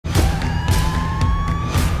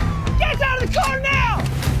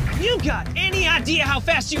got any idea how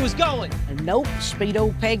fast she was going? Nope,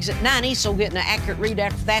 speedo pegs at 90, so getting an accurate read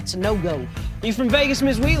after that's a no-go. You from Vegas,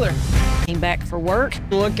 Miss Wheeler? Came back for work.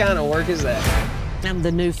 What kind of work is that? I'm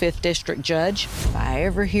the new 5th District Judge. If I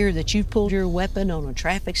ever hear that you pulled your weapon on a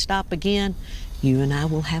traffic stop again, you and I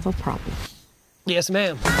will have a problem. Yes,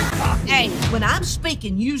 ma'am. Hey, when I'm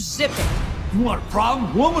speaking, you zip it. You want a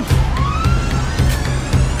problem, woman?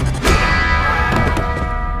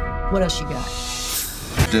 What else you got?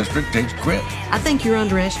 District takes credit. I think you're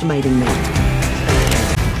underestimating me.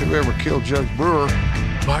 If you ever kill Judge Brewer,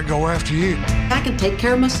 might go after you. I can take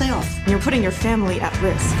care of myself. You're putting your family at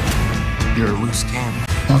risk. You're a loose cannon.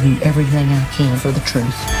 I'll do everything I can for the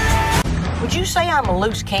truth. Would you say I'm a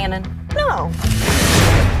loose cannon? No.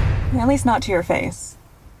 At least not to your face.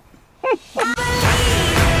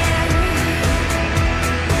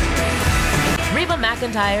 Reba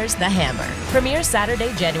McEntire's The Hammer premieres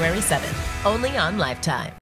Saturday, January 7th, only on Lifetime.